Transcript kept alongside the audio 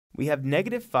We have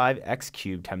negative 5x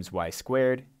cubed times y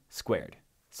squared squared.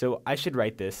 So I should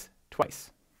write this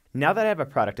twice. Now that I have a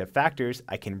product of factors,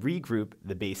 I can regroup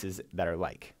the bases that are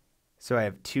like. So I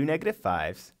have two negative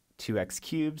 5s, 2x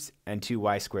cubes, and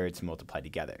 2y squareds multiplied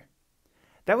together.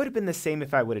 That would have been the same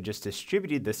if I would have just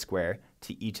distributed this square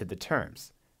to each of the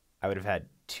terms. I would have had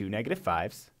two negative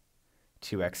 5s,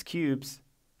 2x cubes,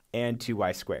 and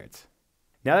 2y squareds.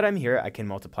 Now that I'm here, I can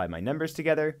multiply my numbers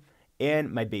together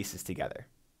and my bases together.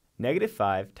 Negative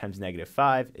 5 times negative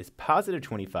 5 is positive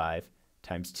 25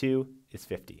 times 2 is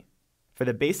 50. For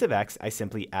the base of x, I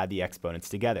simply add the exponents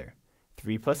together.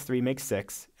 3 plus 3 makes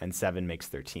 6, and 7 makes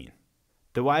 13.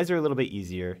 The y's are a little bit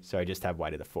easier, so I just have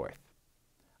y to the 4th.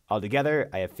 Altogether,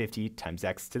 I have 50 times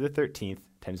x to the 13th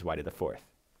times y to the 4th.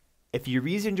 If you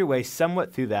reasoned your way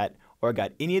somewhat through that or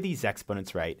got any of these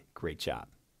exponents right, great job.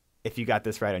 If you got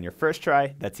this right on your first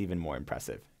try, that's even more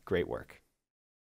impressive. Great work.